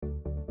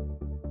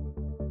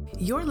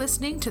You're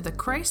listening to the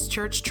Christ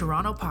Church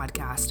Toronto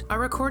podcast, a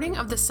recording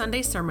of the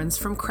Sunday sermons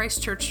from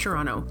Christ Church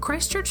Toronto.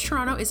 Christ Church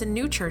Toronto is a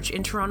new church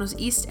in Toronto's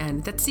East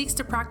End that seeks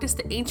to practice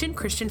the ancient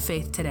Christian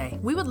faith today.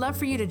 We would love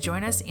for you to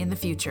join us in the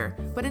future,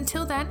 but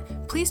until then,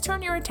 please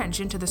turn your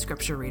attention to the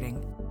scripture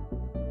reading.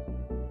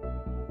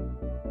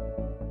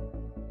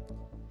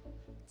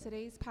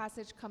 Today's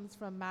passage comes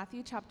from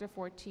Matthew chapter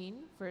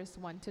 14, verse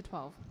 1 to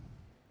 12.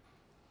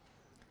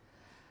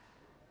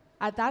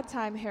 At that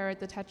time, Herod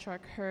the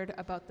Tetrarch heard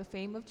about the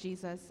fame of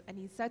Jesus, and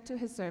he said to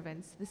his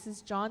servants, "This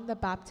is John the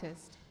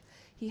Baptist.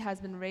 He has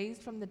been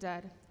raised from the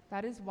dead.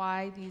 That is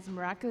why these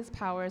miraculous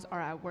powers are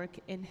at work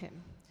in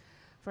him."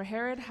 For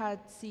Herod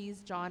had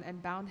seized John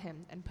and bound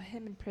him and put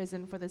him in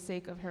prison for the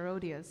sake of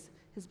Herodias,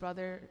 his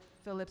brother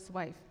Philip's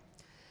wife,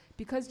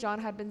 because John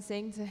had been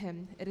saying to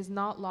him, "It is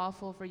not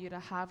lawful for you to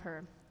have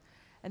her."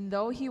 And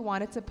though he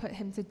wanted to put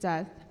him to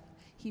death,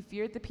 he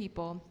feared the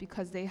people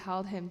because they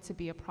held him to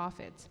be a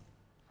prophet.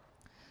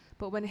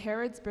 But when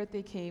Herod's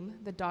birthday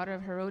came, the daughter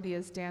of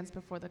Herodias danced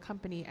before the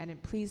company, and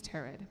it pleased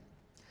Herod,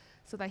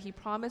 so that he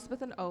promised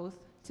with an oath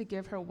to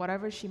give her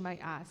whatever she might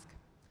ask.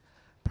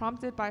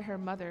 Prompted by her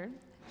mother,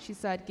 she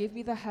said, "Give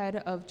me the head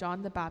of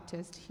John the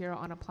Baptist here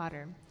on a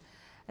platter."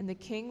 And the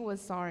king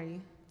was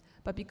sorry,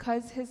 but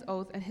because his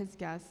oath and his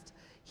guest,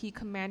 he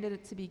commanded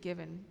it to be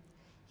given.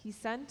 He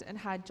sent and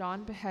had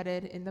John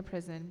beheaded in the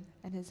prison,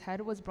 and his head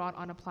was brought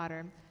on a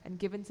platter and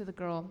given to the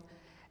girl,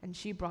 and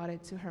she brought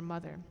it to her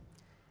mother.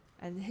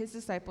 And his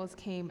disciples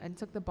came and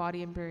took the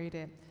body and buried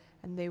it,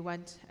 and they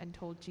went and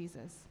told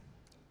Jesus.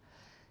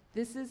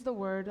 This is the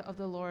word of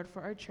the Lord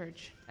for our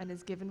church, and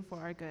is given for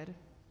our good.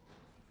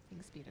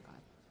 Thanks be to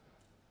God.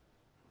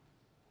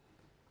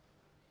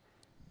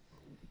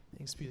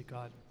 Thanks be to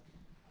God.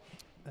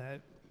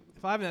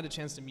 If I haven't had a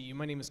chance to meet you,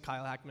 my name is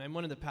Kyle Hackman. I'm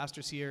one of the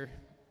pastors here,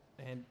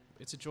 and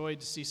it's a joy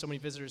to see so many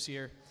visitors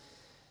here.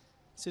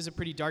 This is a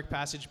pretty dark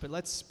passage, but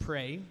let's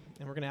pray,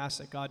 and we're going to ask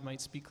that God might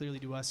speak clearly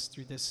to us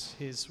through this,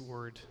 his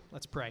word.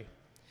 Let's pray.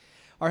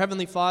 Our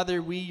Heavenly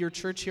Father, we, your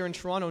church here in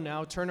Toronto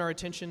now, turn our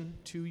attention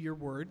to your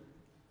word,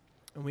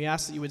 and we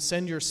ask that you would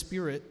send your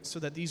Spirit so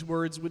that these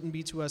words wouldn't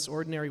be to us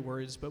ordinary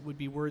words, but would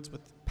be words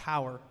with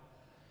power,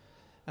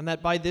 and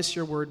that by this,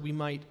 your word, we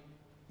might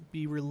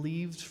be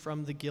relieved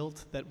from the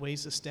guilt that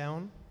weighs us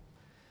down,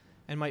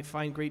 and might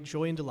find great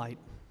joy and delight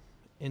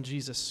in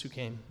Jesus who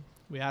came.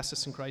 We ask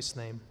this in Christ's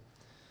name.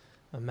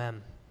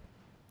 Amen.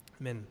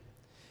 Amen.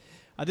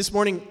 This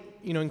morning,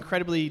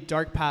 incredibly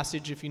dark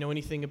passage. If you know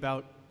anything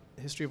about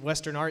the history of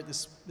Western art,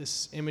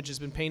 this image has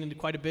been painted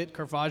quite a bit.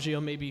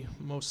 Caravaggio, maybe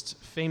most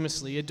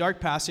famously. A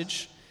dark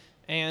passage,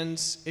 and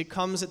it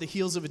comes at the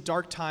heels of a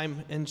dark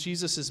time in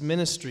Jesus'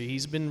 ministry.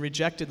 He's been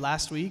rejected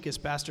last week, as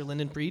Pastor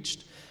Lyndon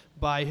preached,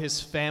 by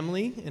his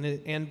family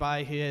and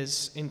by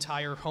his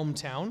entire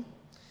hometown.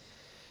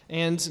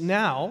 And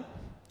now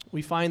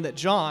we find that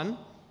John,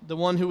 the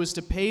one who was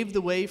to pave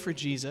the way for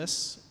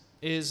Jesus,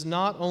 is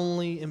not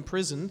only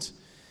imprisoned,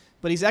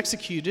 but he's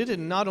executed.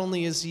 And not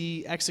only is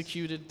he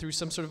executed through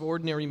some sort of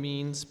ordinary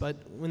means, but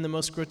in the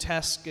most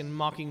grotesque and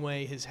mocking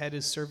way, his head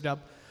is served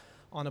up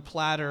on a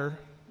platter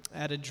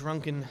at a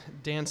drunken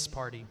dance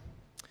party.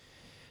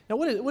 Now,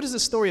 what is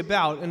this story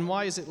about, and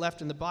why is it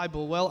left in the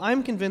Bible? Well,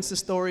 I'm convinced the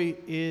story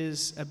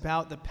is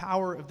about the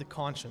power of the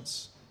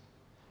conscience.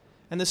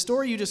 And the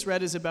story you just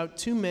read is about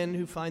two men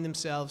who find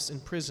themselves in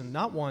prison.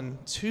 Not one,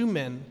 two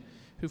men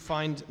who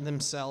find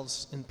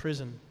themselves in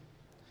prison.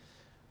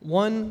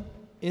 One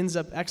ends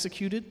up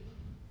executed,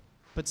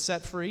 but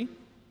set free,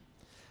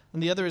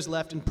 and the other is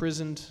left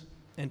imprisoned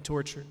and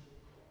tortured.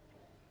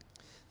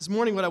 This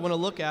morning, what I want to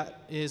look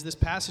at is this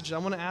passage. I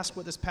want to ask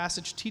what this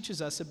passage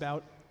teaches us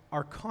about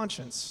our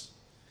conscience.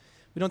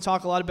 We don't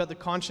talk a lot about the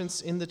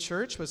conscience in the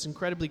church, but it's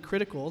incredibly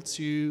critical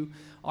to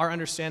our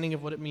understanding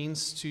of what it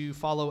means to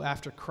follow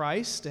after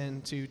Christ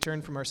and to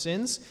turn from our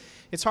sins.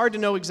 It's hard to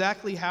know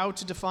exactly how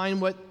to define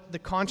what the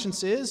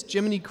conscience is.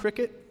 Jiminy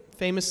Cricket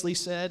famously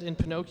said in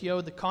Pinocchio,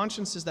 "The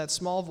conscience is that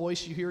small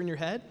voice you hear in your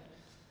head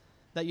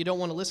that you don't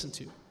want to listen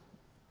to."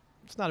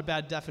 It's not a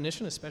bad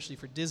definition, especially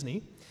for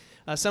Disney.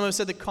 Some have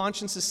said the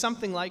conscience is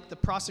something like the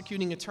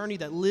prosecuting attorney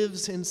that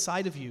lives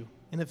inside of you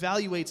and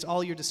evaluates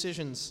all your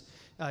decisions,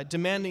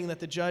 demanding that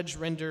the judge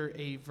render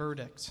a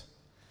verdict.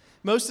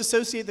 Most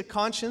associate the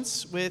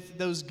conscience with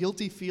those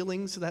guilty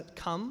feelings that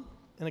come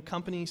and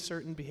accompany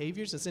certain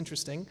behaviors. It's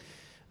interesting.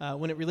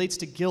 When it relates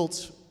to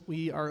guilt,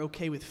 we are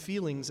okay with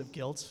feelings of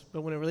guilt,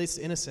 but when it relates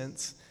to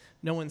innocence,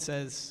 no one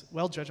says,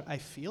 "Well, Judge, I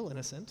feel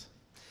innocent.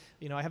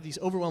 I have these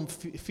overwhelmed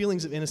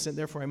feelings of innocent,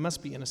 therefore I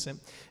must be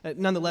innocent."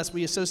 Nonetheless,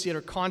 we associate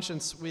our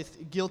conscience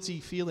with guilty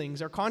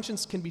feelings. Our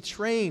conscience can be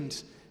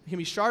trained. It can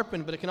be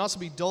sharpened, but it can also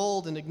be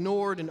dulled and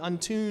ignored and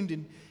untuned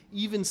and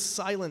even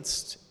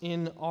silenced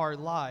in our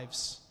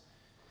lives.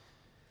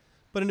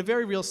 But in a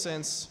very real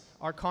sense,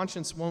 our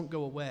conscience won't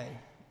go away,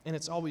 and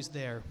it's always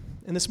there.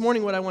 And this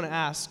morning what I want to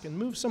ask, and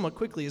move somewhat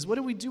quickly, is what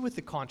do we do with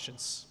the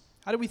conscience?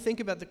 How do we think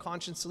about the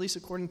conscience, at least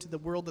according to the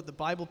world that the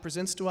Bible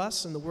presents to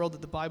us and the world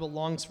that the Bible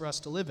longs for us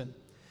to live in?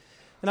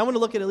 And I want to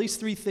look at least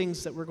three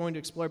things that we're going to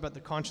explore about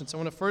the conscience. I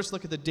want to first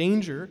look at the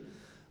danger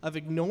of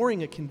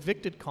ignoring a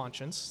convicted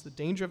conscience, the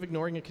danger of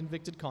ignoring a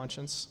convicted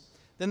conscience,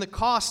 then the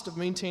cost of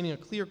maintaining a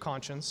clear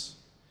conscience,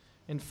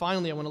 and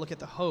finally, I want to look at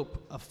the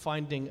hope of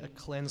finding a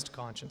cleansed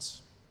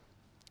conscience.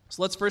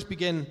 So let's first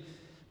begin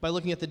by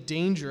looking at the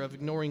danger of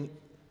ignoring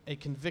a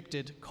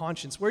convicted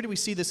conscience. Where do we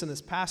see this in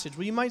this passage?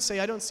 Well, you might say,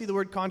 I don't see the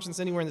word conscience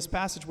anywhere in this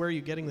passage. Where are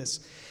you getting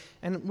this?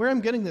 And where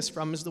I'm getting this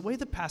from is the way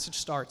the passage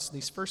starts,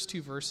 these first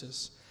two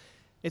verses.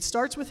 It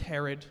starts with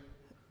Herod,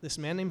 this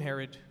man named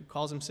Herod, who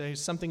calls himself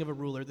something of a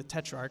ruler, the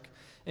Tetrarch,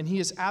 and he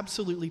is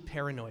absolutely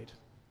paranoid.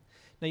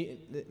 Now,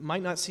 it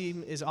might not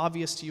seem as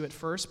obvious to you at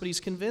first, but he's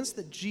convinced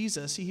that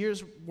Jesus, he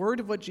hears word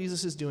of what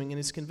Jesus is doing, and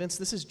is convinced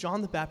this is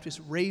John the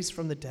Baptist raised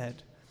from the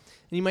dead.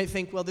 And you might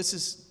think, well, this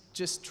is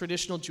just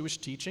traditional Jewish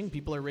teaching.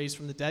 People are raised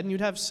from the dead, and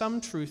you'd have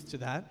some truth to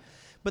that.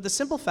 But the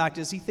simple fact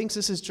is he thinks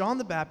this is John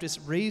the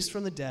Baptist raised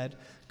from the dead,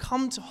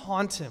 come to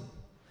haunt him.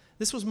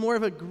 This was more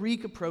of a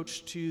Greek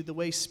approach to the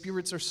way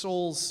spirits or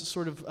souls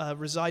sort of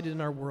resided in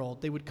our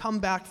world. They would come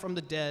back from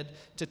the dead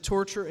to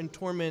torture and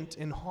torment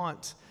and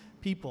haunt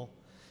people.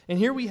 And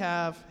here we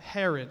have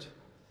Herod,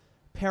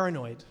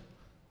 paranoid.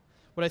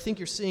 What I think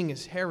you're seeing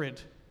is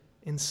Herod,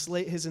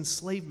 his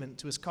enslavement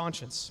to his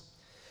conscience.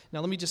 Now,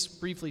 let me just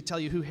briefly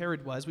tell you who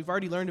Herod was. We've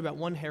already learned about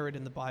one Herod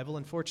in the Bible.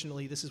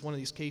 Unfortunately, this is one of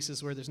these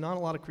cases where there's not a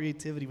lot of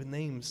creativity with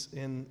names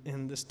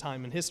in this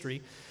time in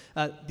history.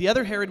 The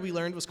other Herod we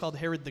learned was called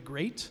Herod the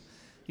Great.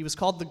 He was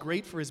called the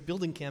Great for his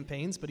building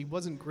campaigns, but he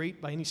wasn't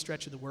great by any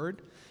stretch of the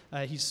word.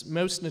 He's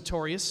most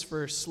notorious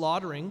for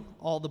slaughtering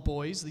all the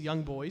boys, the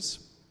young boys,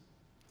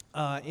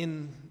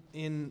 in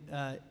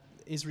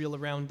Israel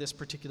around this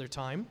particular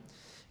time.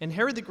 And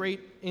Herod the Great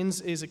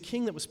is a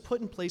king that was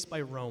put in place by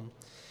Rome.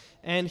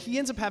 And he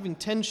ends up having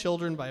 10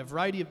 children by a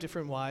variety of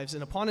different wives,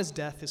 and upon his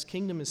death, his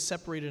kingdom is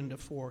separated into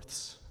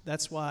fourths.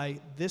 That's why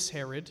this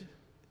Herod,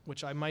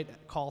 which I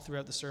might call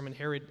throughout the sermon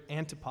Herod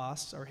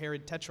Antipas, or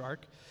Herod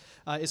Tetrarch,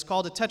 is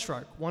called a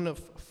tetrarch, one of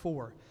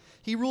four.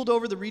 He ruled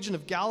over the region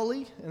of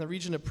Galilee and the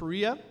region of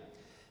Perea,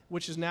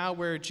 which is now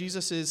where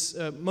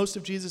most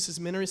of Jesus'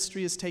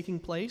 ministry is taking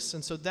place,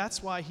 and so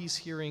that's why he's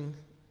hearing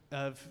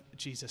of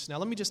Jesus. Now,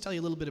 let me just tell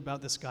you a little bit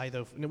about this guy,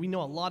 though. We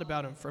know a lot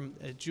about him from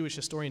a Jewish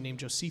historian named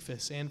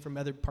Josephus and from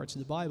other parts of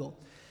the Bible.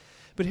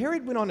 But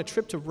Herod went on a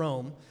trip to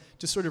Rome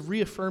to sort of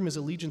reaffirm his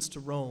allegiance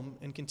to Rome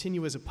and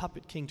continue as a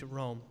puppet king to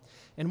Rome.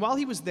 And while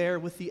he was there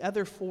with the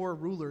other four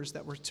rulers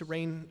that were to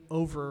reign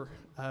over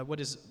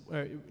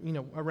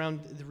around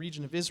the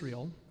region of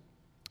Israel,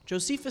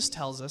 Josephus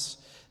tells us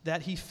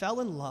that he fell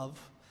in love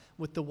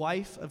with the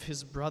wife of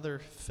his brother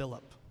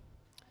Philip.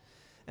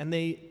 And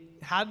they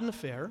had an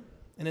affair.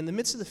 And in the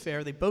midst of the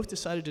affair, they both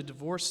decided to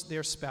divorce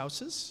their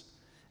spouses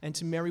and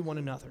to marry one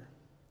another.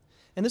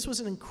 And this was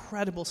an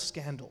incredible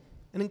scandal,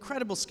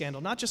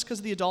 not just because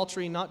of the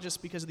adultery, not just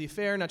because of the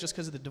affair, not just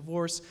because of the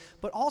divorce,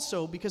 but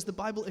also because the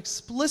Bible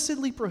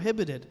explicitly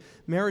prohibited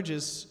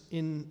marriages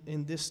in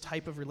this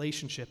type of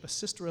relationship. A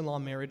sister-in-law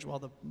marriage while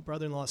the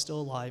brother-in-law is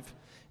still alive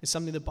is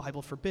something the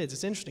Bible forbids.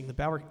 It's interesting.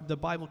 The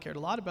Bible cared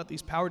a lot about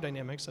these power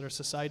dynamics that our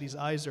society's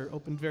eyes are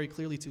opened very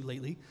clearly to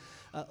lately.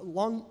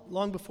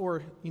 Long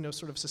before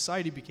sort of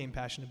society became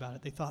passionate about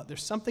it, they thought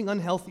there's something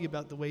unhealthy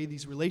about the way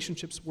these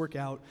relationships work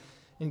out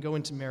and go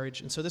into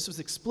marriage. And so this was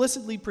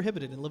explicitly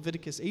prohibited in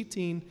Leviticus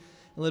 18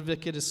 and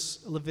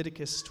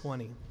Leviticus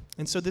 20.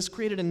 And so this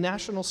created a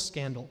national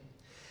scandal.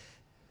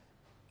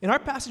 And our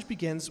passage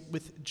begins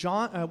with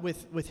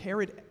with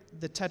Herod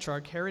the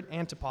Tetrarch, Herod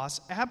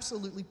Antipas,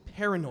 absolutely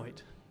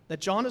paranoid that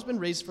John has been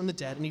raised from the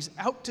dead and he's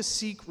out to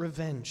seek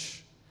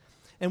revenge.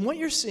 And what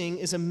you're seeing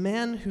is a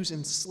man who's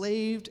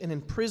enslaved and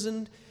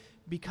imprisoned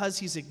because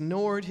he's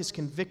ignored his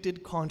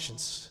convicted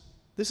conscience.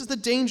 This is the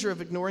danger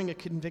of ignoring a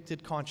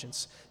convicted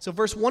conscience. So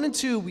verse 1 and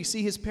 2, we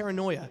see his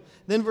paranoia.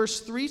 Then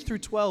verse 3 through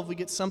 12, we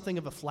get something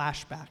of a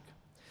flashback.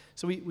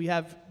 So we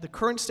have the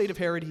current state of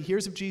Herod. He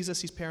hears of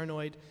Jesus. He's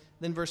paranoid.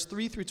 Then verse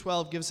 3 through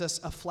 12 gives us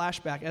a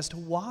flashback as to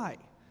why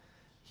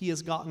he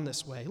has gotten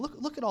this way.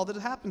 Look at all that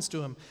happens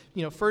to him.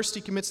 First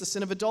he commits the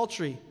sin of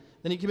adultery.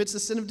 Then he commits the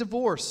sin of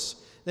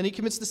divorce. Then he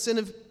commits the sin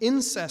of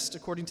incest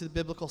according to the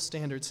biblical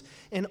standards.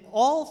 And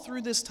all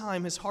through this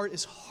time, his heart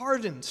is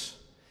hardened.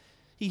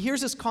 He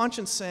hears his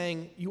conscience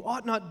saying, you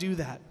ought not do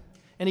that.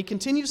 And he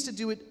continues to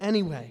do it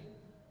anyway.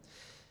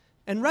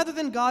 And rather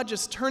than God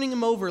just turning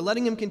him over,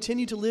 letting him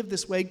continue to live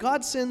this way,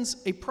 God sends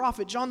a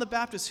prophet, John the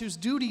Baptist, whose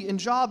duty and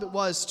job it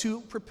was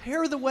to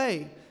prepare the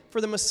way for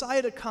the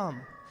Messiah to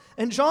come.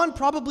 And John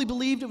probably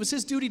believed it was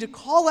his duty to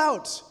call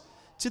out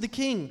to the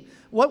king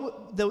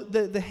what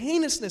the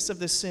heinousness of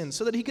this sin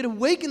so that he could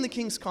awaken the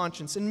king's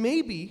conscience. And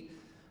maybe,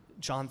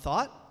 John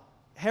thought,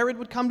 Herod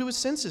would come to his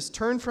senses,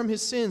 turn from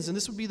his sins, and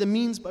this would be the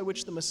means by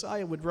which the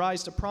Messiah would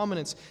rise to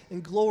prominence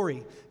and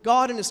glory.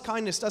 God in his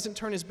kindness doesn't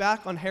turn his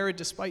back on Herod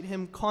despite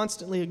him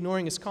constantly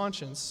ignoring his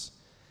conscience.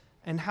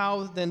 And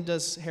how then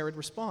does Herod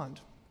respond?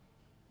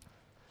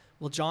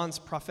 Well, John's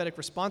prophetic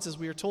responses,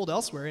 we are told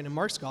elsewhere, and in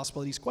Mark's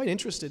gospel, he's quite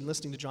interested in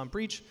listening to John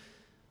preach.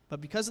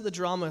 But because of the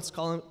drama it's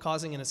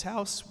causing in his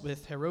house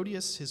with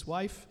Herodias, his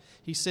wife,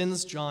 he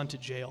sends John to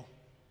jail.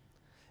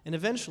 And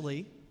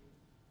eventually,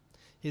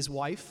 his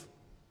wife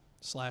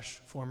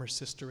 / former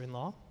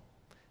sister-in-law,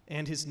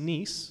 and his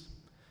niece,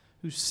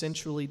 who's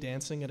sensually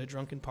dancing at a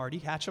drunken party,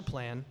 hatch a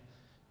plan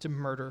to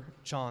murder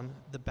John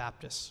the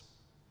Baptist.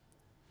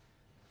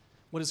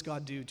 What does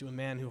God do to a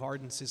man who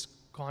hardens his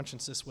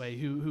conscience this way,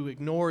 who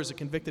ignores a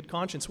convicted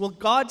conscience? Well,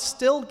 God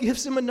still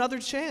gives him another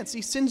chance.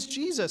 He sends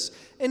Jesus,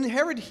 and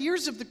Herod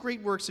hears of the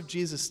great works of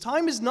Jesus.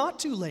 Time is not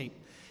too late.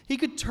 He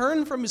could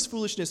turn from his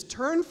foolishness,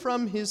 turn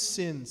from his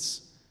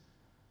sins,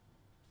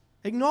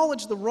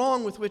 acknowledge the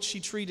wrong with which he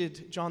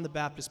treated John the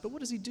Baptist. But what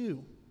does he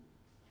do?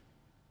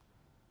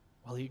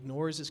 Well, he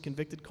ignores his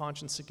convicted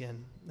conscience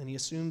again, and he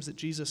assumes that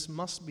Jesus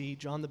must be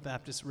John the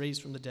Baptist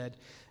raised from the dead,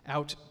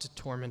 out to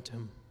torment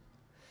him.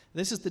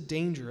 This is the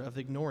danger of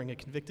ignoring a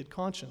convicted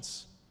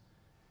conscience.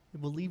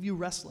 It will leave you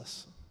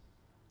restless.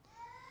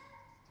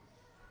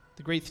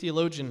 The great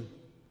theologian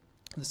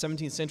of the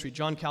 17th century,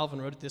 John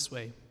Calvin, wrote it this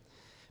way: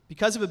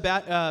 Because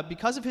bad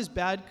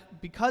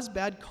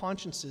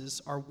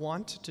consciences are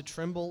wont to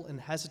tremble and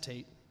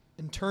hesitate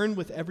and turn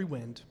with every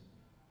wind,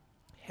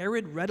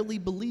 Herod readily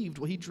believed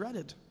what he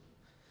dreaded.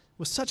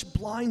 With such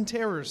blind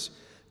terrors,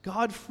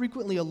 God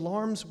frequently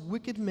alarms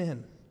wicked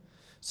men,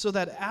 so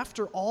that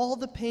after all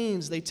the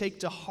pains they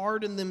take to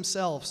harden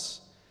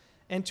themselves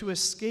and to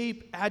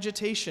escape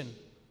agitation,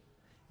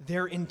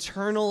 their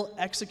internal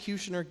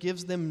executioner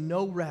gives them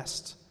no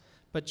rest,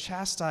 but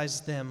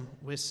chastises them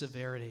with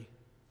severity.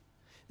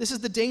 This is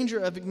the danger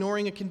of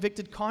ignoring a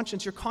convicted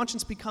conscience. Your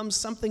conscience becomes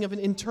something of an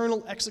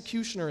internal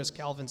executioner, as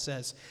Calvin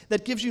says,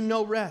 that gives you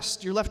no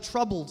rest. You're left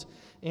troubled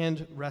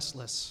and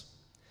restless.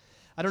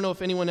 I don't know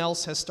if anyone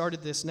else has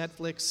started this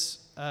Netflix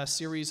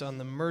series on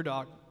the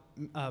Murdaugh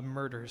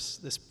murders,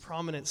 this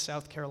prominent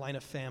South Carolina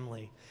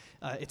family.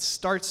 It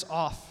starts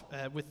off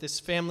with this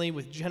family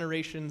with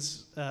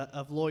generations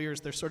of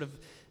lawyers. They're sort of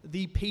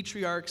the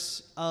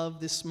patriarchs of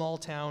this small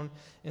town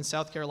in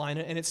South Carolina,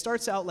 and it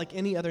starts out like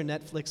any other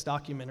Netflix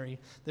documentary.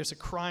 There's a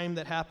crime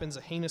that happens,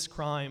 a heinous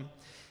crime,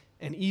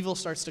 and evil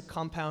starts to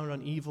compound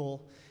on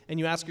evil, and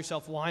you ask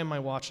yourself, why am I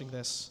watching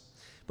this?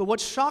 But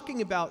what's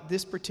shocking about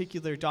this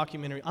particular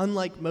documentary,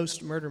 unlike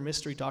most murder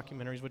mystery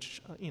documentaries,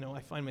 which I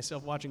find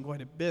myself watching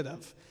quite a bit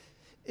of,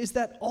 is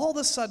that all of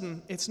a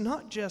sudden it's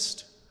not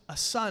just a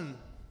son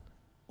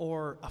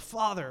or a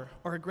father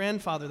or a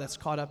grandfather that's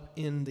caught up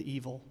in the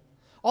evil.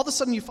 All of a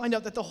sudden you find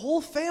out that the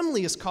whole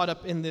family is caught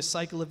up in this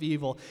cycle of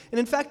evil. And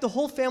in fact, the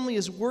whole family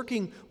is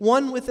working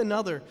one with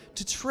another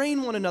to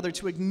train one another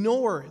to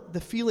ignore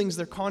the feelings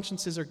their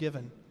consciences are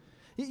given.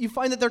 You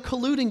find that they're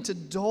colluding to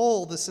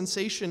dull the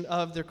sensation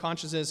of their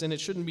consciences, and it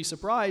shouldn't be a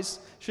surprise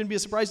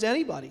to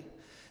anybody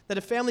that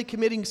a family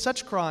committing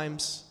such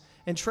crimes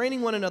and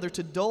training one another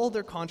to dull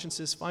their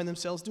consciences find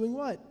themselves doing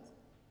what?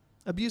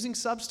 Abusing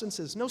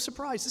substances. No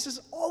surprise. This is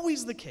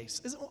always the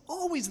case. It's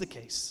always the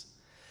case.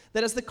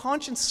 That as the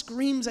conscience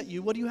screams at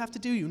you, what do you have to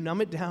do? You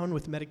numb it down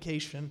with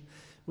medication,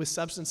 with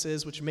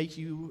substances which make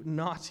you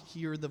not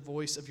hear the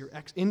voice of your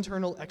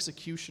internal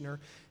executioner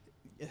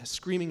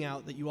screaming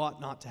out that you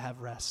ought not to have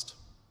rest.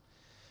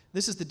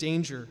 This is the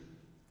danger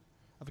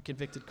of a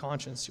convicted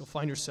conscience. You'll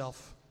find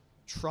yourself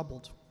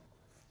troubled,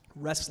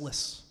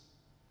 restless.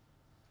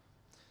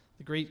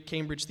 The great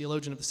Cambridge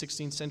theologian of the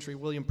 16th century,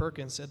 William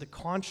Perkins, said, "The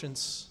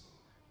conscience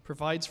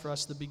provides for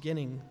us the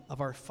beginning of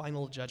our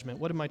final judgment."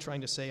 What am I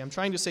trying to say? I'm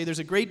trying to say there's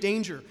a great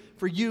danger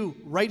for you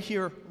right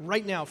here,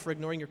 right now, for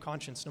ignoring your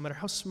conscience, no matter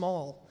how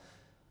small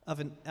of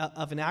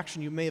an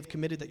action you may have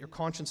committed that your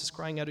conscience is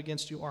crying out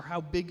against you, or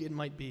how big it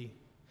might be.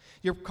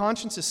 Your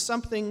conscience is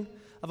something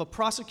of a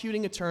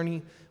prosecuting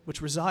attorney which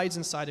resides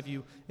inside of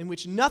you, in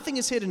which nothing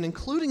is hidden,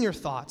 including your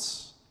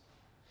thoughts.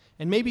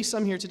 And maybe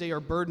some here today are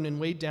burdened and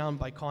weighed down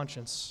by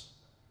conscience,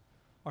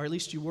 or at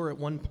least you were at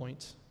one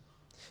point.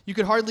 You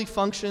could hardly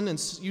function,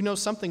 and you know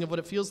something of what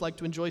it feels like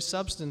to enjoy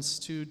substance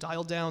to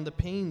dial down the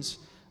pains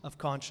of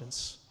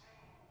conscience.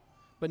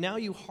 But now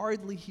you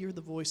hardly hear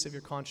the voice of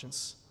your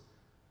conscience.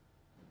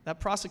 That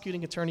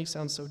prosecuting attorney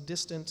sounds so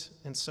distant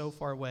and so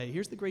far away.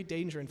 Here's the great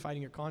danger in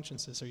fighting your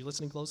consciences. Are you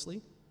listening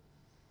closely?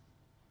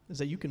 Is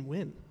that you can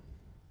win.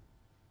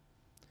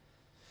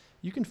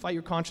 You can fight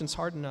your conscience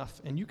hard enough,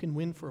 and you can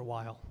win for a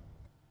while.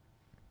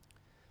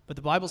 But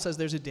the Bible says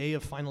there's a day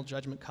of final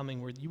judgment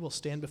coming where you will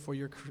stand before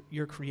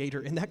your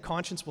Creator, and that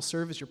conscience will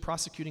serve as your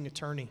prosecuting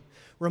attorney,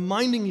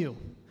 reminding you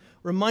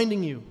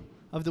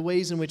of the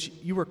ways in which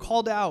you were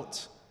called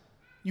out.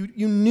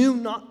 You knew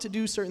not to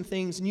do certain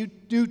things, and you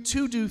knew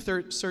to do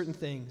certain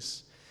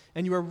things,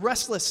 and you were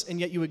restless,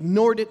 and yet you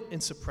ignored it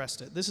and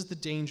suppressed it. This is the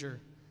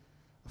danger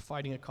of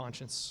fighting a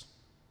conscience.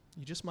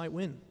 You just might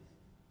win,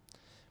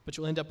 but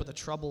you'll end up with a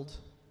troubled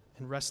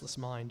and restless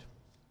mind.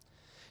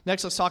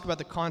 Next, let's talk about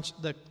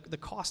the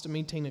cost of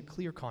maintaining a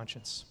clear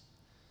conscience.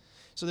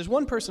 So there's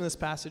one person in this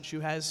passage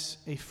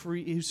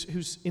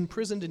who's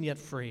imprisoned and yet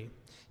free.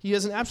 He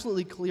has an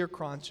absolutely clear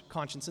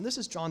conscience, and this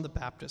is John the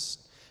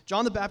Baptist.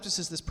 John the Baptist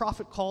is this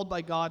prophet called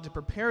by God to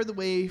prepare the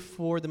way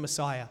for the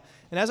Messiah.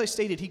 And as I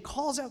stated, he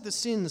calls out the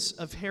sins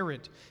of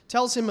Herod,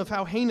 tells him of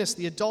how heinous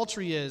the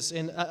adultery is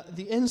and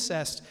the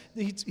incest.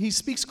 He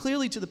speaks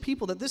clearly to the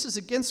people that this is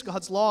against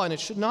God's law and it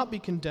should not be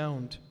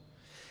condoned.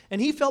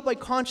 And he felt by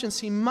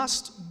conscience he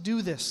must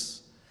do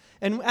this.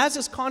 And as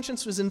his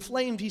conscience was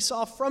inflamed, he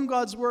saw from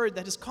God's word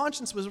that his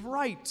conscience was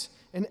right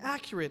and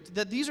accurate,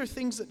 that these are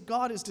things that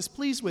God is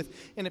displeased with.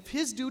 And if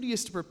his duty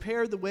is to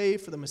prepare the way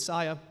for the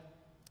Messiah,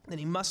 then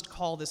he must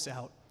call this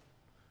out.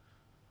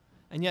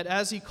 And yet,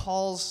 as he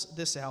calls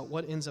this out,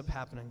 what ends up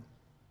happening?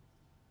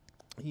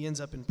 He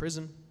ends up in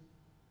prison.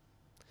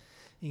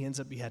 He ends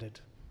up beheaded.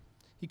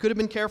 He could have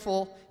been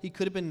careful. He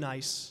could have been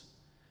nice.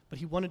 But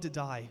he wanted to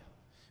die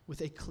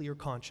with a clear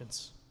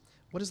conscience.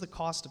 What is the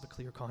cost of a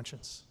clear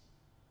conscience?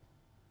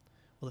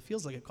 Well, it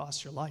feels like it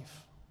costs your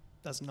life.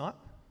 Does it not?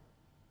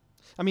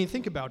 I mean,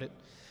 think about it.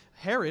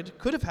 Herod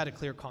could have had a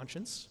clear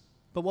conscience,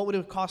 but what would it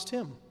have cost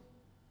him?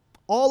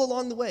 All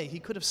along the way, he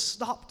could have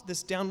stopped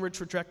this downward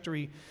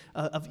trajectory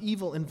of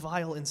evil and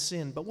vile and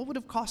sin. But what would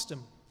it have cost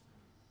him?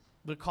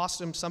 Would it cost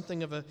him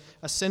something of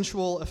a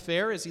sensual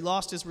affair as he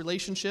lost his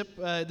relationship,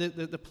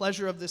 the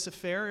pleasure of this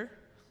affair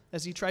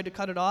as he tried to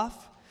cut it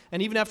off?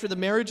 And even after the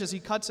marriage, as he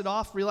cuts it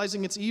off,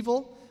 realizing it's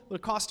evil,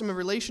 would it cost him a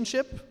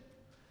relationship?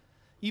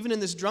 Even in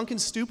this drunken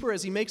stupor,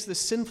 as he makes this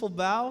sinful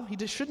vow, he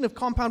just shouldn't have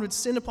compounded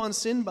sin upon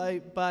sin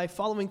by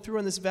following through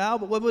on this vow,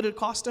 but what would it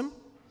cost him?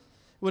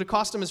 Would it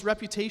cost him his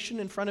reputation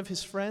in front of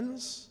his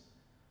friends?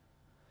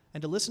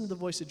 And to listen to the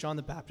voice of John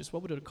the Baptist,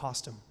 what would it have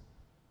cost him?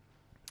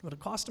 It would have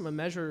cost him a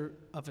measure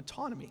of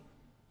autonomy,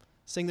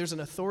 saying there's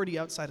an authority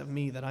outside of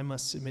me that I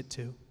must submit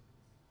to.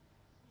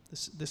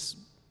 This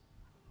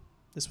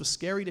was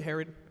scary to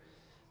Herod.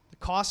 The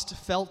cost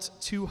felt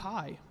too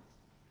high.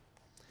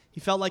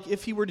 He felt like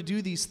if he were to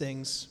do these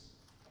things,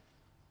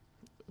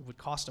 it would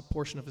cost a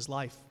portion of his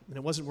life, and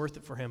it wasn't worth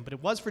it for him, but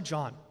it was for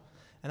John.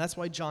 And that's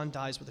why John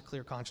dies with a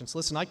clear conscience.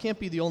 Listen, I can't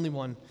be the only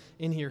one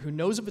in here who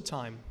knows of a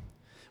time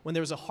when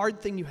there was a hard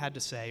thing you had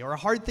to say, or a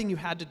hard thing you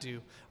had to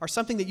do, or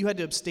something that you had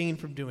to abstain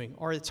from doing,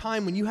 or a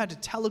time when you had to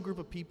tell a group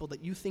of people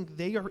that you think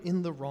they are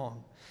in the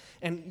wrong.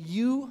 And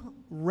you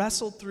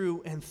wrestled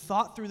through and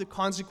thought through the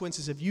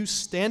consequences of you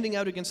standing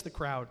out against the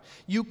crowd,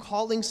 you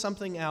calling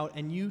something out,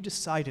 and you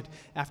decided,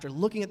 after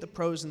looking at the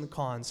pros and the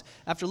cons,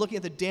 after looking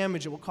at the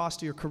damage it will cause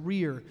to your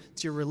career,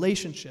 to your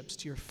relationships,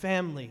 to your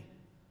family,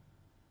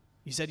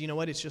 you said, you know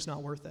what, it's just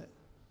not worth it.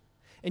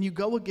 And you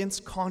go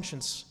against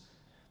conscience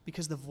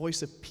because the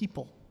voice of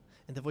people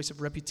and the voice of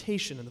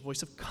reputation and the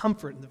voice of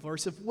comfort and the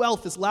voice of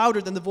wealth is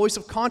louder than the voice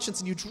of conscience,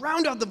 and you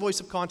drown out the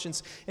voice of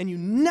conscience, and you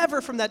never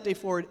from that day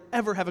forward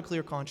ever have a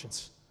clear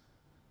conscience.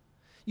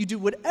 You do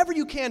whatever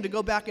you can to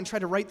go back and try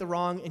to right the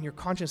wrong, and your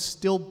conscience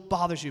still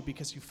bothers you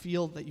because you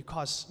feel that you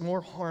cause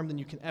more harm than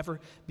you can ever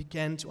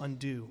begin to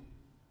undo.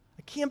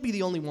 I can't be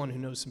the only one who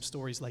knows some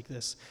stories like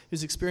this,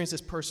 who's experienced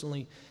this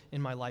personally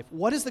in my life.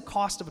 What is the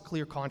cost of a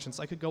clear conscience?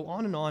 I could go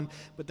on,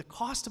 but the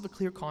cost of a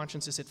clear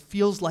conscience is it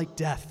feels like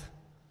death.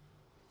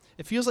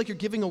 It feels like you're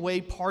giving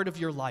away part of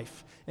your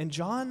life. And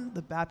John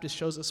the Baptist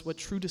shows us what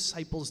true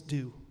disciples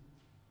do.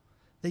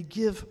 They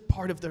give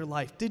part of their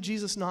life. Did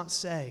Jesus not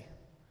say,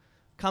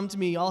 "Come to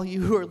me, all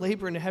you who are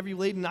laboring and heavy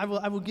laden, I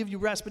will give you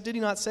rest"? But did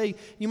he not say,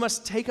 you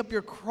must take up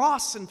your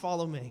cross and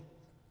follow me?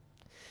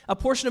 A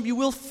portion of you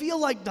will feel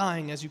like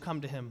dying as you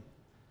come to him.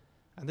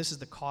 And this is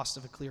the cost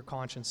of a clear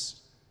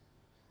conscience.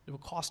 It will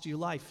cost you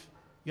life.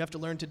 You have to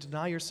learn to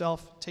deny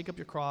yourself, take up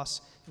your cross.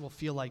 It will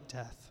feel like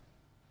death.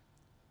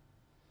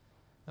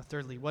 Now,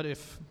 thirdly, what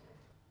if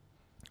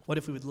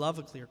we would love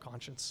a clear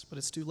conscience, but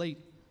it's too late?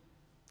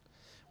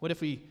 What if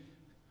we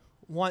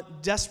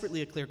want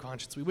desperately a clear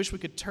conscience? We wish we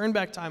could turn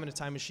back time in a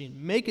time machine,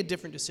 make a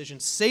different decision,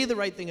 say the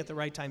right thing at the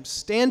right time,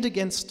 stand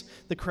against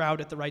the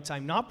crowd at the right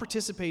time, not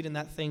participate in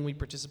that thing we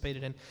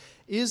participated in.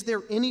 Is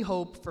there any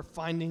hope for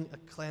finding a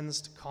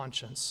cleansed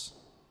conscience?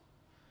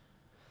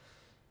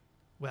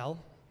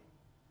 Well,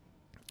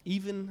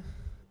 even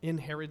in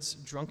Herod's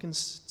drunken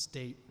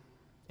state,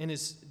 in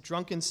his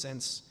drunken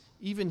sense,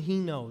 even he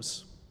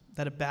knows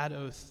that a bad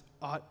oath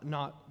ought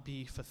not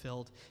be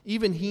fulfilled.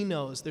 Even he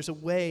knows there's a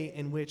way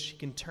in which he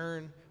can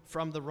turn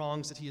from the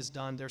wrongs that he has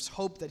done. There's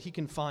hope that he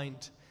can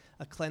find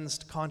a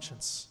cleansed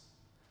conscience.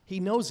 He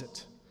knows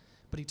it,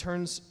 but he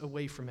turns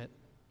away from it.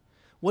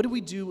 What do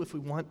we do if we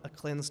want a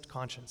cleansed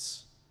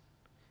conscience?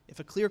 If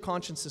a clear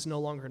conscience is no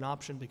longer an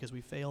option because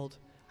we failed,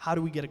 how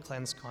do we get a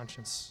cleansed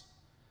conscience?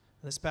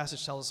 And this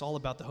passage tells us all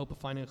about the hope of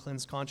finding a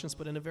cleansed conscience,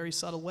 but in a very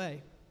subtle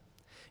way.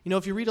 You know,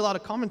 if you read a lot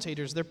of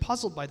commentators, they're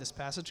puzzled by this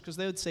passage because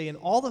they would say in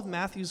all of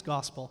Matthew's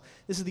gospel,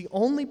 this is the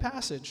only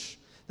passage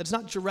that's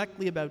not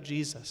directly about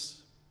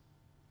Jesus.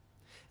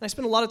 And I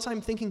spent a lot of time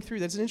thinking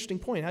through, that's an interesting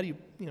point. How do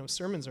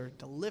sermons are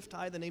to lift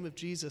high the name of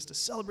Jesus, to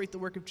celebrate the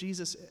work of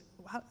Jesus.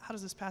 How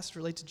does this passage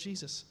relate to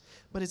Jesus?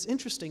 But it's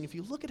interesting, if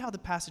you look at how the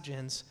passage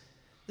ends,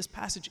 this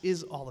passage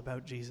is all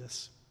about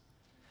Jesus.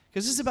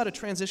 Because this is about a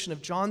transition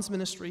of John's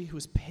ministry, who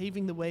is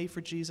paving the way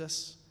for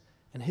Jesus,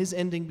 and his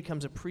ending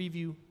becomes a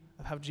preview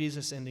of how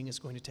Jesus' ending is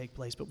going to take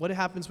place. But what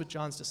happens with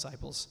John's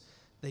disciples?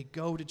 They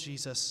go to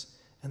Jesus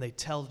and they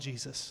tell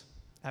Jesus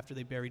after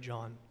they bury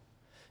John.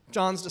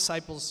 John's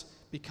disciples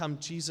become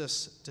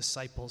Jesus'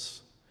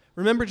 disciples.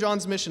 Remember,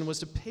 John's mission was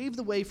to pave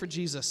the way for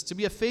Jesus, to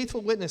be a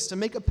faithful witness, to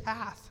make a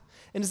path.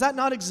 And is that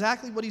not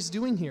exactly what he's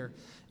doing here?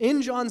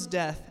 In John's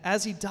death,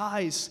 as he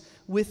dies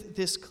with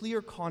this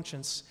clear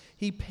conscience,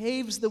 he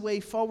paves the way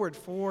forward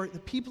for the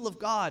people of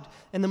God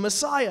and the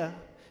Messiah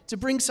to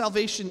bring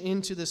salvation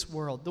into this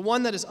world. The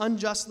one that is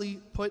unjustly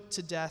put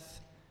to death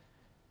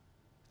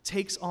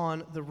takes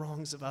on the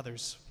wrongs of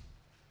others.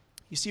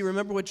 You see,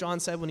 remember what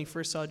John said when he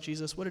first saw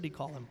Jesus? What did he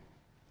call him?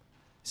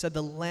 He said,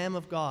 the Lamb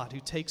of God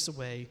who takes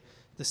away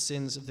the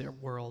sins of their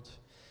world.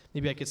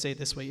 Maybe I could say it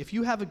this way. If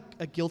you have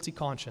a guilty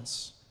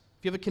conscience,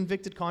 if you have a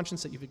convicted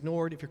conscience that you've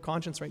ignored, if your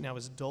conscience right now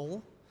is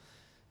dull,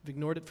 you've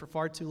ignored it for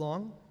far too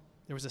long,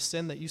 there was a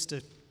sin that used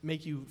to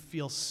make you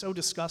feel so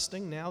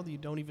disgusting now that you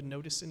don't even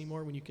notice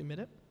anymore when you commit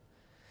it,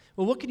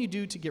 well, what can you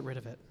do to get rid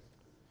of it?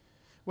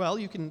 Well,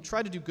 you can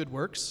try to do good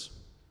works.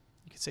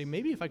 You could say,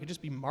 maybe if I could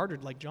just be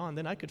martyred like John,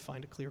 then I could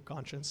find a clear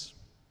conscience.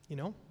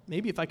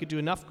 Maybe if I could do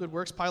enough good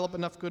works, pile up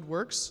enough good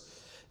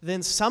works,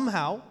 then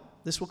somehow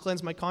this will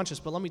cleanse my conscience.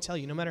 But let me tell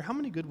you, no matter how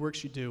many good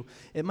works you do,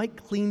 it might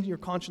clean your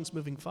conscience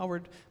moving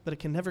forward, but it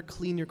can never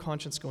clean your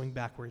conscience going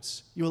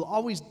backwards. You will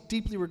always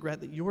deeply regret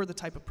that you're the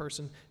type of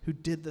person who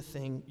did the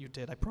thing you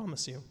did, I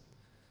promise you.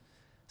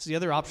 So the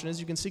other option is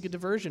you can seek a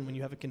diversion when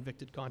you have a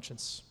convicted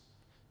conscience.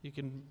 You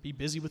can be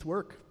busy with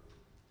work,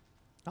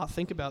 not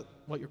think about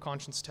what your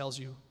conscience tells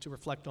you to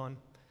reflect on.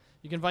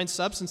 You can find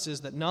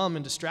substances that numb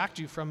and distract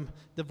you from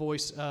the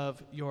voice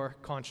of your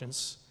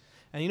conscience.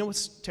 And you know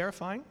what's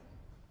terrifying?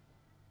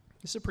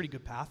 This is a pretty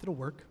good path. It'll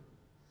work.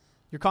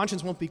 Your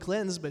conscience won't be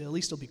cleansed, but at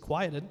least it'll be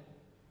quieted.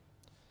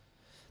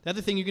 The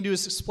other thing you can do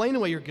is explain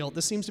away your guilt.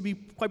 This seems to be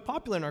quite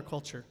popular in our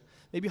culture.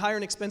 Maybe hire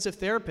an expensive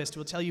therapist who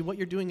will tell you what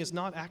you're doing is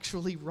not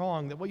actually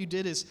wrong, that what you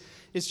did is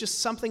just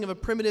something of a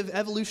primitive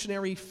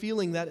evolutionary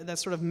feeling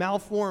that's sort of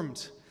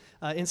malformed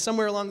in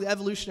somewhere along the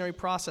evolutionary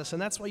process,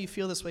 and that's why you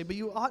feel this way. But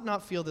you ought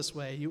not feel this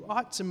way. You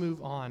ought to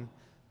move on.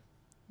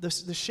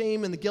 The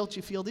shame and the guilt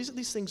you feel,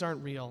 these things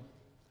aren't real.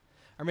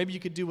 Or maybe you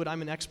could do what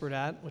I'm an expert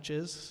at, which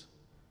is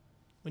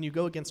when you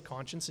go against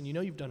conscience and you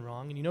know you've done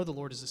wrong and you know the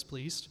Lord is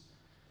displeased,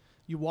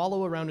 you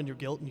wallow around in your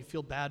guilt and you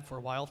feel bad for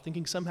a while,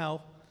 thinking somehow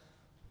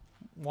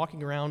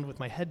walking around with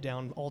my head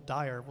down all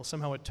dire will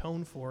somehow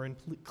atone for and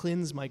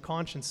cleanse my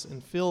conscience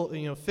and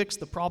fix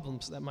the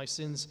problems that my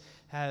sins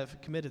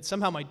have committed.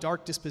 Somehow my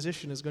dark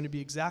disposition is going to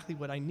be exactly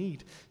what I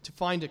need to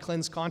find a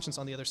cleansed conscience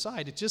on the other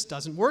side. It just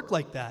doesn't work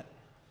like that.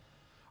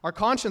 Our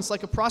conscience,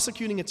 like a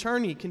prosecuting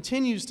attorney,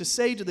 continues to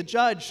say to the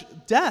judge,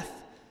 death,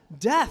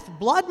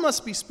 blood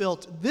must be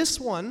spilt.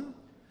 This one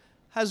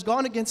has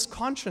gone against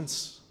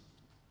conscience.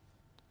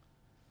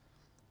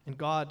 And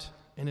God,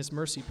 in his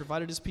mercy,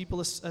 provided his people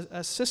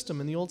a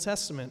system in the Old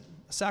Testament,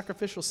 a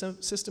sacrificial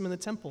system in the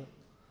temple,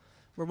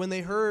 where when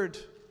they heard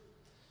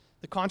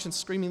the conscience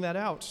screaming that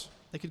out,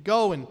 they could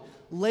go and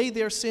lay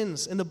their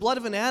sins, and the blood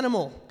of an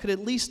animal could at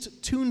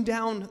least tune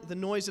down the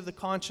noise of the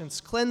conscience,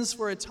 cleanse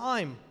for a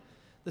time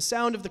the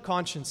sound of the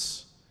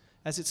conscience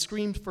as it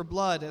screamed for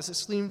blood, as it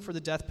screamed for the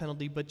death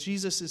penalty. But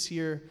Jesus is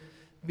here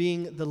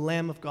being the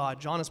Lamb of God.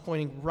 John is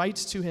pointing right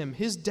to him.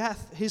 His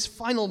death, his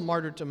final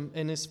martyrdom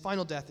and his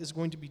final death is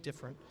going to be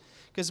different.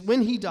 Because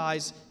when he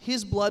dies,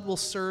 his blood will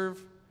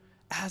serve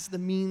as the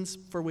means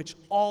for which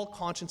all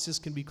consciences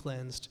can be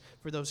cleansed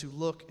for those who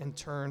look and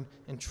turn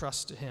and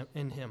trust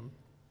in him.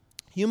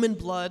 Human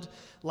blood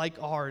like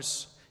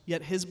ours,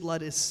 yet his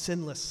blood is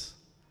sinless.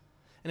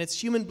 And it's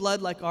human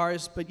blood like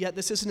ours, but yet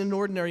this isn't an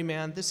ordinary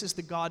man. This is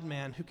the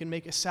God-man who can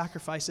make a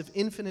sacrifice of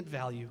infinite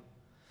value.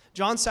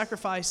 John's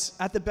sacrifice,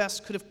 at the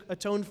best, could have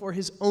atoned for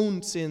his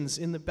own sins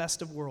in the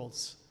best of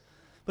worlds.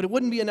 But it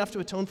wouldn't be enough to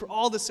atone for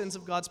all the sins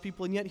of God's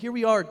people. And yet here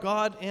we are,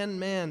 God and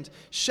man,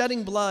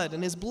 shedding blood.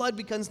 And his blood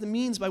becomes the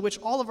means by which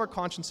all of our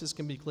consciences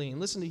can be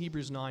clean. Listen to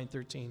Hebrews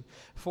 9:13.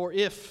 For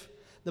if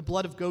the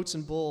blood of goats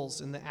and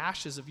bulls and the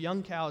ashes of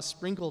young cows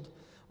sprinkled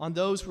on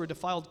those who were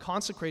defiled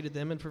consecrated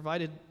them and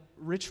provided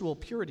ritual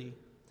purity,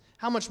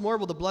 how much more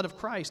will the blood of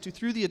Christ, who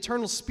through the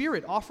eternal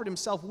Spirit offered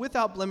himself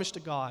without blemish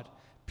to God,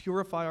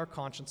 purify our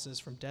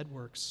consciences from dead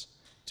works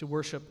to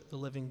worship the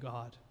living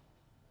God?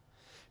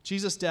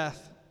 Jesus'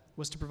 death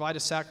was to provide a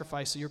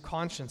sacrifice so your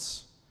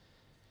conscience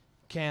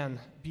can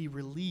be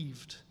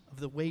relieved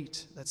of the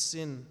weight that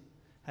sin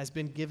has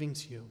been giving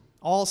to you.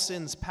 All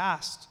sins,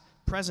 past,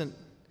 present,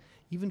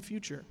 even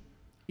future,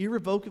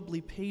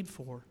 irrevocably paid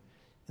for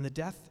in the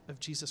death of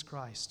Jesus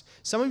Christ.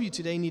 Some of you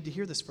today need to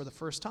hear this for the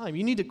first time.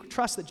 You need to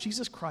trust that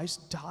Jesus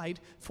Christ died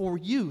for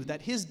you,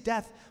 that his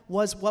death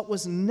was what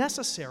was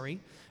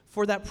necessary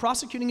for that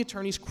prosecuting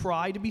attorney's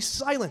cry to be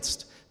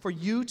silenced, for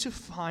you to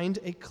find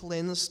a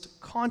cleansed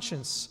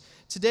conscience.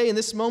 Today, in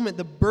this moment,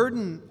 the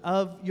burden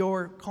of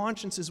your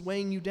conscience is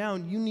weighing you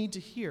down. You need to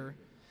hear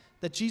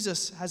that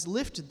Jesus has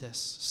lifted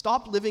this.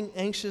 Stop living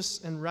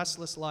anxious and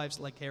restless lives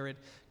like Herod.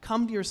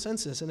 Come to your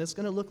senses, and it's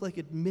going to look like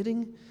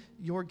admitting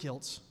your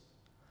guilt,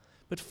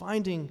 but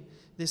finding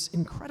this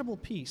incredible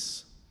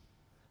peace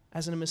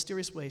as in a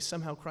mysterious way,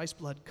 somehow Christ's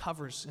blood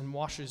covers and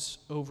washes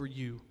over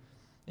you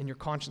and your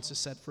conscience is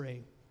set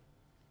free.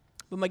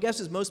 But my guess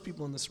is most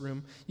people in this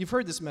room, you've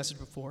heard this message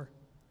before.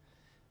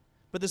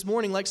 But this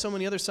morning, like so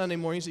many other Sunday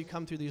mornings you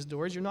come through these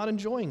doors, you're not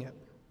enjoying it.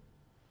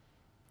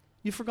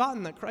 You've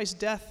forgotten that Christ's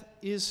death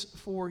is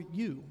for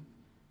you.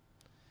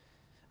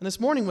 And this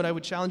morning, what I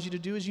would challenge you to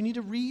do is you need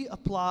to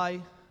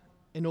reapply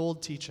an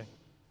old teaching.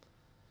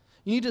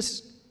 You need to,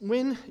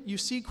 when you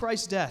see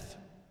Christ's death,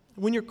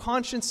 when your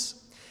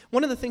conscience,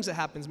 one of the things that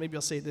happens, maybe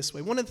I'll say it this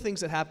way, one of the things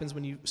that happens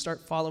when you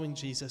start following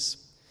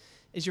Jesus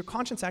is your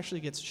conscience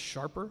actually gets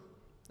sharper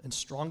and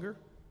stronger.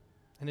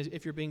 And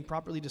if you're being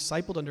properly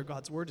discipled under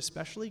God's word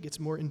especially, it gets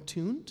more in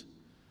tuned.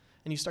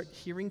 And you start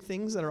hearing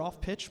things that are off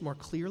pitch more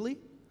clearly.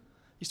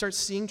 You start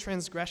seeing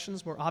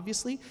transgressions more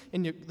obviously,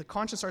 and the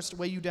conscience starts to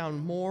weigh you down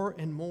more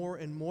and more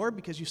and more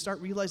because you start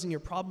realizing your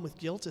problem with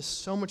guilt is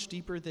so much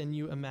deeper than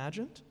you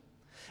imagined.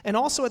 And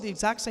also at the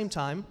exact same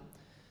time,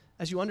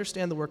 as you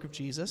understand the work of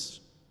Jesus,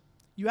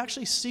 you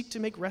actually seek to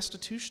make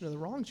restitution of the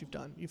wrongs you've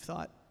done. You've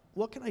thought,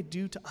 what can I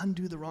do to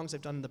undo the wrongs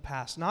I've done in the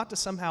past? Not to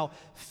somehow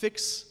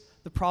fix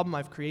the problem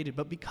I've created,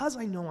 but because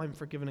I know I'm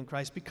forgiven in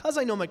Christ, because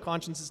I know my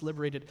conscience is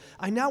liberated,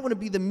 I now want to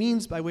be the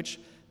means by which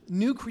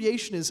new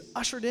creation is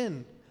ushered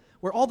in,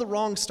 where all the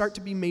wrongs start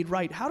to be made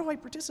right. How do I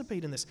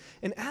participate in this?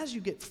 And as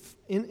you get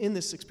in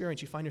this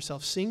experience, you find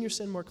yourself seeing your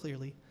sin more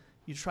clearly.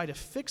 You try to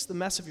fix the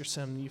mess of your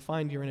sin, and you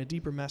find you're in a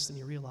deeper mess than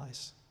you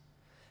realize.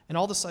 And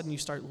all of a sudden, you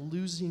start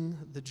losing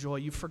the joy.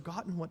 You've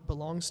forgotten what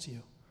belongs to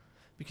you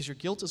because your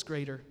guilt is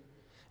greater,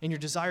 and your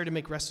desire to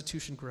make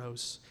restitution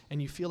grows,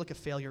 and you feel like a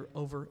failure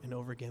over and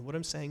over again. What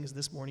I'm saying is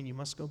this morning, you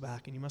must go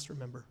back, and you must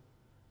remember,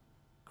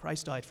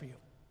 Christ died for you.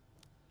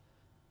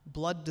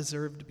 Blood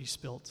deserved to be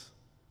spilt.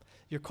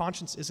 Your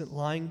conscience isn't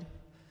lying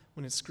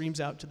when it screams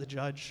out to the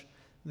judge,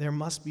 there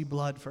must be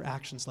blood for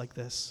actions like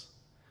this.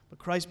 But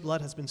Christ's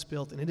blood has been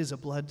spilt, and it is a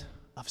blood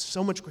of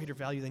so much greater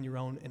value than your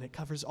own, and it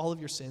covers all of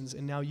your sins,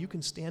 and now you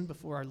can stand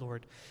before our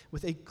Lord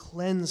with a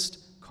cleansed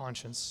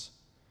conscience.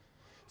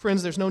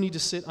 Friends, there's no need to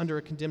sit under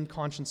a condemned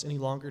conscience any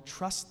longer.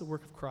 Trust the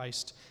work of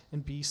Christ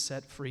and be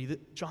set free.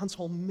 John's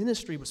whole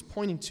ministry was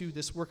pointing to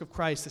this work of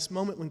Christ, this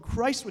moment when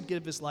Christ would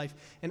give his life.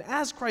 And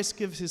as Christ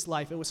gives his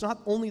life, it was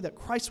not only that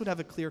Christ would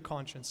have a clear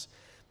conscience,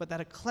 but that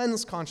a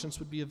cleansed conscience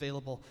would be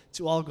available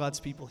to all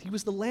God's people. He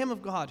was the Lamb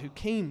of God who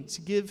came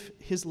to give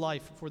his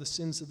life for the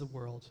sins of the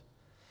world.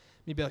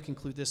 Maybe I'll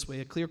conclude this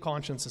way. A clear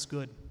conscience is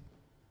good,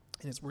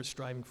 and it's worth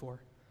striving for.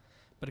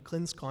 But a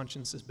cleansed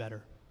conscience is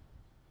better.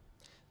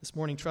 This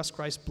morning, trust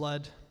Christ's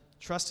blood,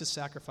 trust his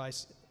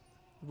sacrifice.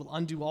 It will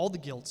undo all the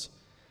guilt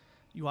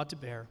you ought to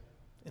bear,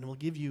 and it will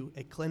give you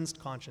a cleansed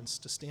conscience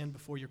to stand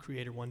before your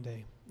Creator one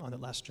day on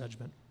that last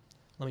judgment.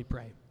 Let me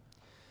pray.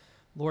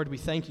 Lord, we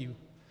thank you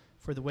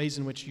for the ways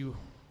in which you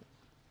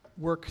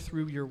work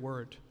through your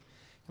word.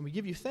 And we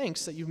give you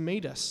thanks that you've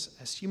made us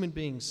as human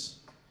beings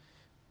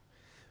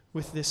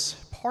with this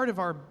part of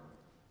our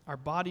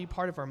body,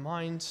 part of our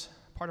minds,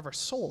 part of our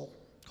soul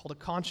called a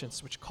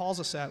conscience, which calls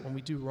us out when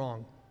we do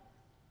wrong.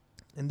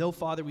 And though,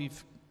 Father,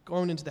 we've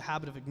grown into the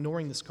habit of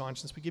ignoring this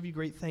conscience, we give you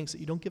great thanks that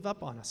you don't give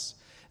up on us,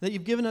 and that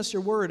you've given us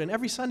your word, and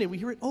every Sunday we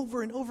hear it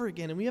over and over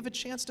again, and we have a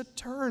chance to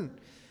turn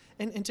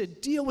and to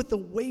deal with the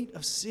weight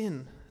of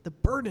sin, the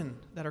burden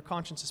that our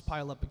consciences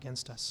pile up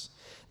against us.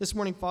 This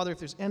morning, Father, if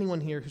there's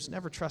anyone here who's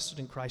never trusted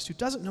in Christ, who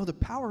doesn't know the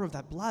power of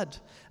that blood,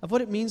 of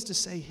what it means to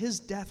say his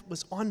death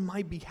was on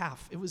my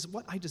behalf, it was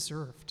what I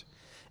deserved,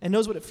 and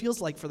knows what it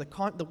feels like for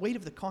the weight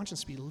of the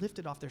conscience to be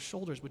lifted off their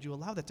shoulders, would you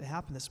allow that to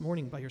happen this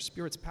morning by your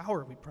Spirit's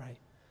power, we pray.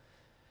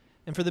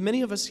 And for the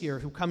many of us here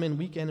who come in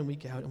week and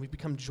week out, and we've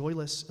become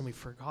joyless, and we've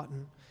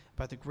forgotten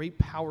about the great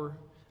power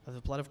of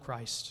the blood of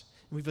Christ,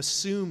 and we've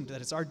assumed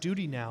that it's our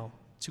duty now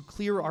to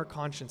clear our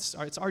conscience,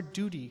 it's our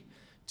duty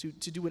to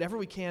do whatever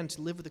we can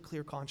to live with a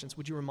clear conscience,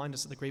 would you remind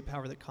us of the great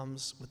power that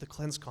comes with the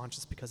cleansed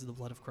conscience because of the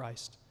blood of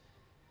Christ?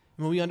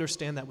 And when we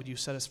understand that, would you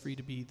set us free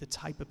to be the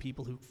type of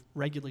people who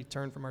regularly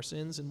turn from our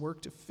sins and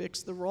work to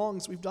fix the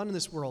wrongs we've done in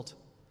this world?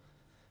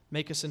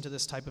 Make us into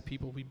this type of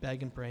people, we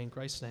beg and pray in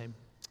Christ's name.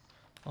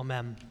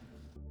 Amen.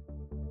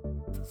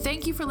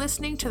 Thank you for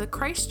listening to the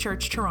Christ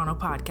Church Toronto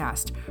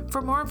podcast.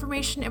 For more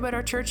information about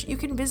our church, you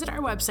can visit our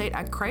website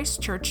at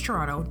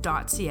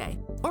christchurchtoronto.ca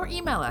or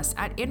email us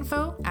at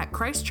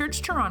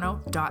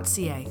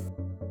info@christchurchtoronto.ca.